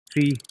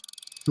3,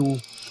 2,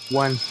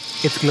 1,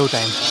 it's glow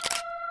time.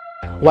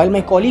 While my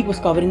colleague was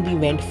covering the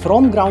event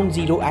from ground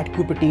zero at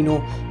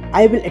Cupertino,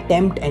 I will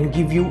attempt and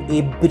give you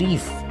a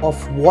brief of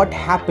what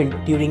happened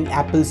during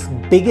Apple's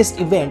biggest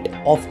event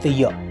of the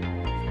year.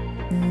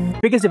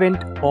 Biggest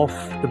event of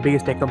the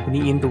biggest tech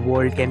company in the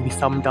world can be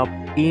summed up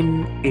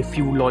in a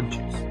few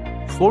launches.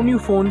 4 new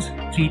phones,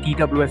 3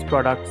 TWS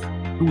products,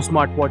 2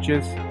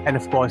 smartwatches, and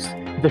of course,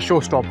 the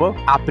showstopper,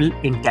 Apple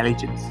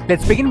Intelligence.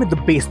 Let's begin with the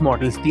base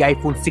models, the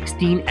iPhone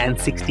 16 and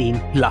 16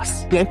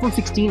 Plus. The iPhone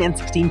 16 and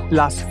 16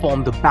 Plus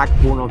form the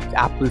backbone of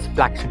Apple's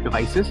flagship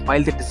devices.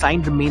 While the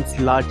design remains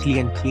largely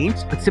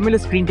unchanged, with similar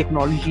screen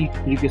technology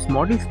to previous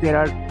models, there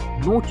are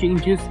no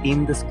changes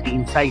in the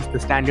screen size. The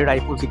standard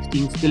iPhone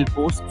 16 still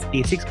boasts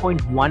a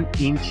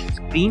 6.1-inch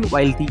screen,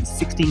 while the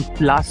 16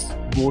 Plus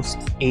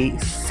boasts a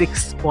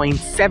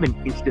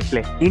 6.7-inch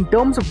display. In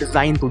terms of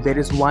design though, there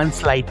is one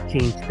slight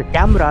change. The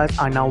cameras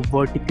are now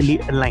vertically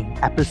aligned.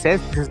 Apple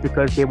says this is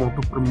because they want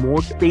to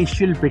promote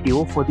spatial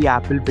video for the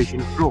Apple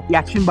Vision Pro. The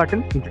action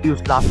button,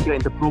 introduced last year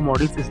in the Pro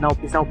models, is now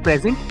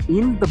present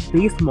in the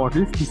base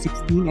models, the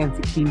 16 and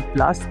 16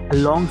 Plus,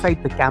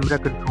 alongside the camera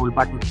control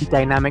button. The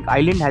dynamic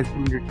island has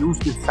been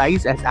reduced in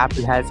size as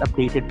Apple has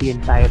updated the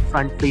entire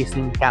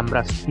front-facing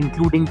cameras,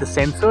 including the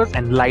sensors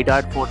and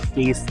LiDAR for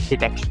face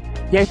detection.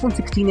 The iPhone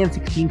 16 and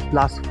 16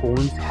 Plus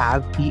phones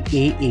have the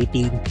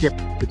A18 chip,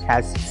 which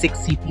has 6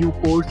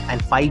 CPU cores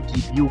and 5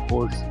 GPU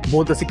cores.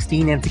 Both the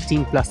 16 and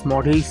 16 Plus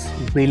models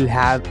will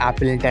have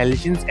Apple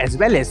Intelligence as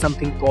well as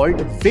something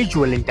called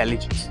Visual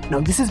Intelligence.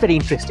 Now, this is very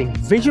interesting.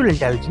 Visual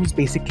Intelligence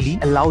basically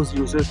allows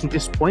users to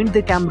just point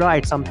the camera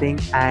at something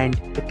and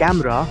the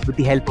camera, with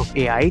the help of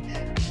AI,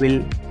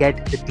 will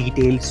get the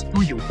details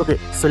to you. Okay,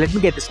 so let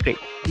me get this straight.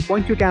 You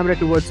point your camera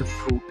towards a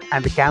fruit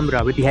and the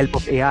camera, with the help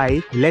of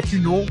AI, lets you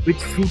know which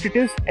fruit it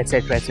is,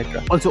 etc,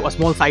 etc. Also, a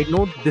small side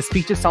note, this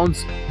feature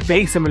sounds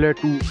very similar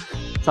to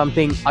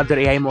something other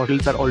AI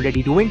models are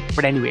already doing.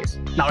 But anyways,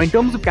 now in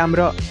terms of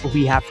camera,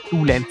 we have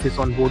 2 lenses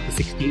on both the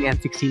 16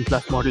 and 16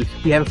 Plus models.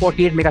 We have a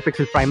 48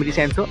 megapixel primary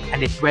sensor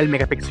and a 12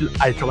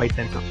 megapixel ultra wide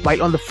sensor.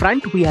 While on the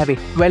front, we have a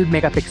 12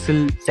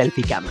 megapixel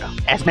selfie camera.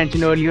 As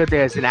mentioned earlier,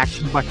 there's an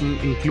action button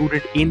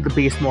included in the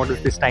base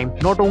models this time.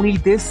 Not only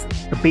this,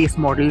 the base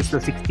models,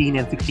 the 16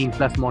 and 16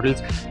 Plus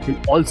models, will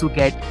also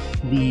get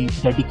the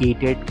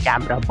dedicated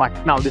camera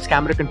button. Now, this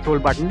camera control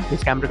button,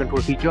 this camera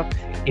control feature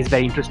is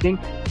very interesting.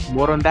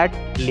 More on that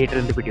later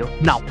in the video.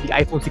 Now, the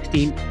iPhone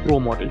 16 Pro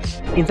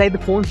models. Inside the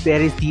phones, there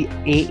is the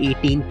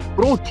A18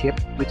 Pro chip,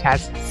 which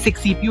has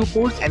 6 CPU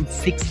cores and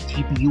 6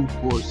 GPU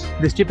cores.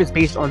 This chip is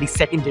based on the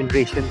second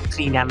generation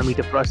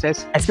 3nm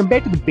process. As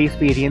compared to the base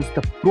variants,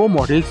 the Pro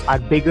models are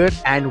bigger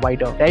and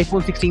wider. The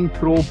iPhone 16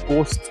 Pro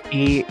boasts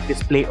a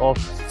display of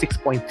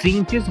 6.3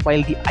 inches,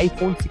 while the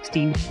iPhone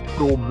 16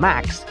 Pro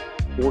Max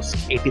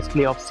boasts a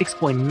display of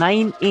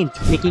 6.9 inch,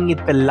 making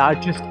it the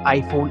largest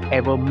iPhone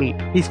ever made.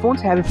 These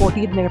phones have a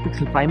 48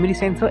 megapixel primary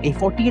sensor, a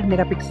 48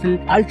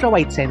 megapixel ultra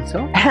wide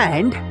sensor,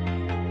 and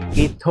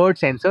a third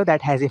sensor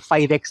that has a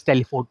 5x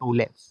telephoto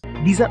lens.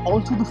 These are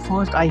also the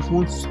first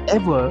iPhones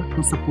ever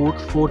to support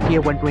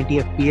 4K 120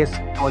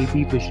 FPS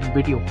Dolby Vision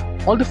video.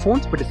 All the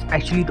phones, but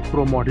especially the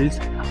Pro models,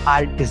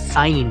 are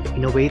designed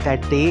in a way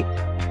that they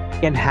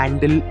can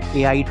handle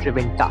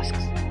AI-driven tasks.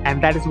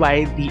 And that is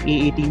why the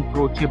A18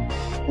 Pro chip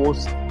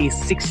boasts a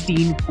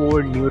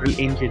 16-core neural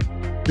engine,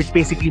 which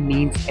basically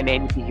means an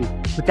NPU,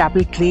 which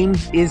Apple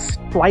claims is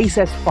twice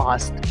as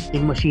fast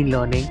in machine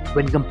learning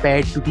when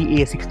compared to the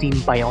A16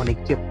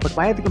 Bionic chip. But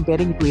why are they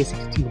comparing it to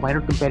A16? Why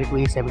not compare it to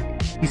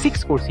A17? The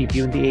 6-core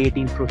CPU in the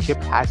A18 Pro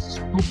chip has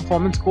 2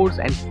 performance cores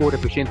and 4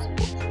 efficiency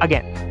cores.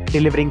 Again,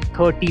 delivering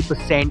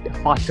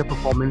 30% faster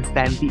performance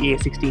than the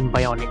A16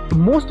 Bionic. The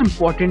most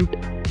important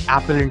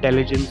Apple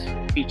Intelligence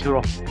feature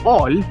of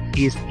all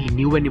is the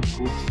new and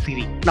improved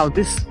Siri. Now,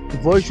 this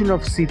version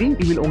of Siri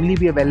will only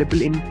be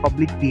available in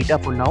public beta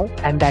for now,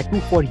 and that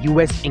too for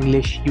US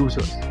English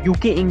users.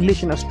 UK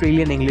English and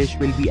Australian English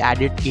will be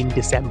added in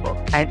December.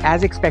 And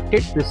as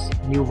expected, this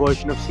new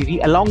version of Siri,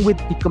 along with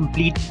the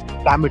complete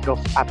gamut of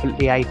Apple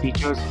AI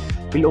features,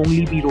 will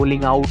only be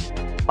rolling out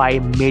by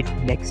mid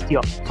next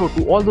year. So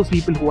to all those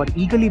people who are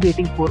eagerly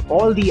waiting for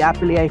all the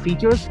Apple AI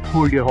features,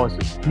 hold your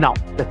horses. Now,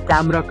 the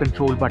camera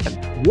control button.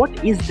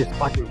 What is this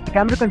button? The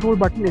camera control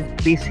button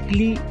is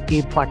basically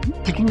a button.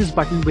 Clicking this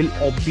button will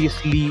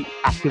obviously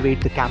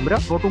activate the camera.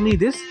 Not only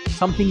this,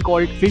 something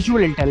called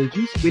Visual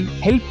Intelligence will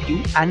help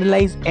you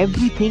analyze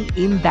everything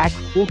in that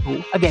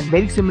photo. Again,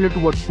 very similar to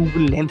what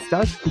Google Lens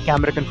does. The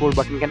camera control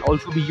button can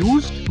also be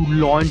used to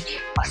launch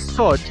a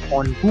search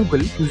on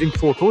Google using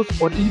photos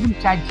or even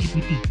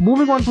ChatGPT.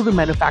 Moving on to the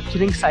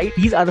manufacturing side,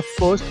 these are the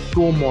first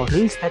Pro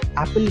models that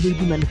Apple will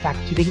be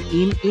manufacturing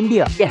in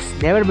India. Yes,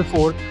 never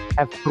before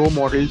have Pro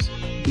models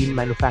been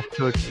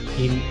manufactured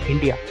in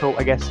India. So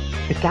I guess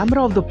the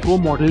camera of the Pro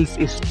models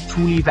is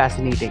truly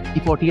fascinating. The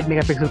 48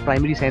 megapixel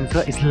primary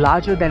sensor is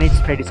larger than its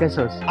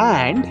predecessors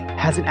and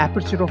has an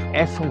aperture of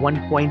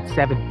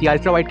f1.7. The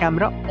ultra wide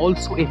camera,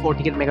 also a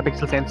 48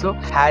 megapixel sensor,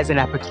 has an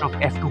aperture of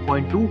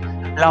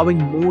f2.2, allowing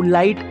more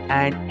light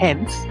and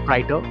hence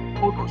brighter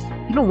photos.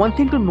 photos. One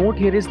thing to note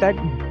here is that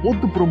both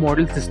the Pro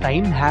models this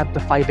time have the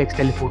 5x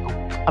telephoto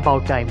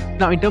about time.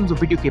 Now, in terms of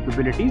video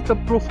capabilities, the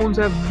Pro phones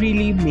have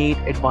really made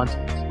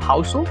advancements.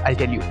 How so? I'll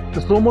tell you.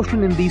 The slow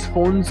motion in these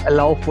phones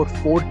allow for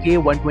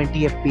 4K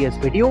 120 FPS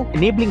video,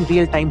 enabling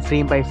real-time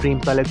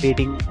frame-by-frame color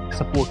grading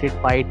supported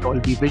by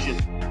Dolby Vision.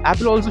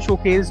 Apple also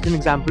showcased an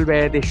example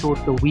where they showed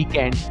the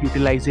Weeknd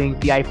utilizing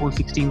the iPhone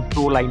 16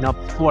 Pro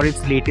lineup for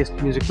its latest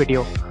music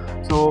video.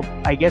 So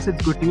I guess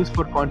it's good news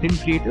for content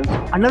creators.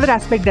 Another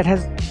aspect that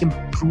has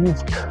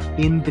improved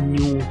in the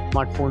new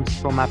smartphones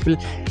from Apple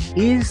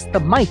is the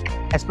mic.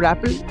 As per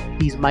Apple,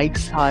 these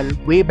mics are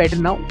way better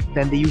now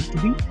than they used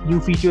to be. New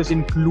features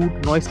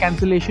include noise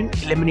cancellation,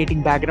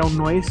 eliminating background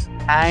noise,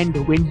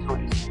 and wind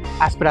noise.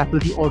 As per Apple,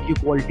 the audio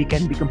quality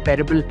can be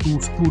comparable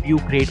to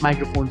studio-grade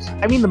microphones.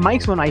 I mean, the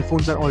mics on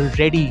iPhones are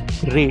already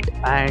great,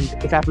 and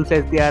if Apple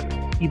says they are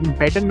even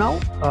better now,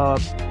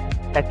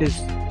 that is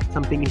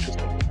something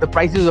interesting. The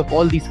prices of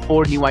all these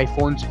 4 new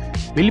iPhones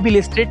will be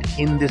listed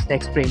in this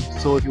next frame.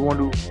 So if you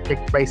want to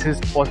check the prices,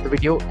 pause the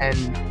video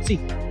and see.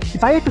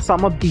 If I had to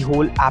sum up the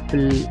whole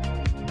Apple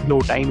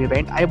Glowtime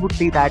event, I would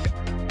say that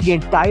the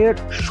entire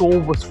show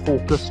was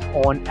focused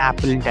on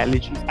Apple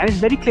Intellignce. And it's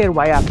very clear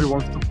why Apple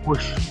wants to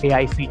push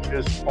AI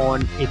features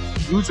on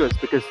its users,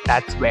 because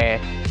that's where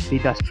the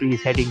industry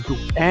is heading to.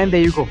 And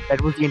there you go.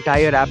 That was the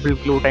entire Apple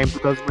Glowtime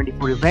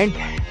 2024 event.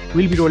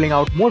 We'll be rolling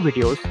out more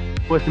videos,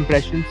 first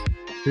impressions,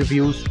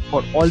 reviews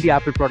for all the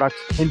Apple products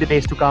in the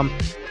days to come.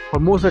 For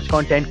more such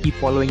content, keep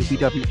following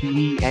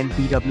BWTE and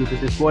BW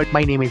Business World.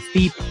 My name is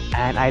Deep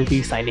and I'll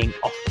be signing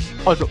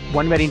off. Also,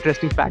 one very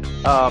interesting fact,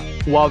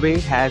 Huawei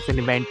has an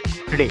event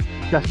today,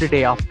 just a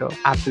day after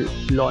Apple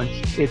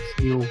launched its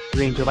new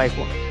range of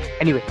iPhone.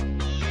 Anyway,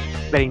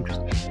 very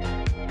interesting.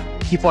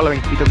 Keep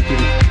following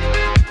BWTE.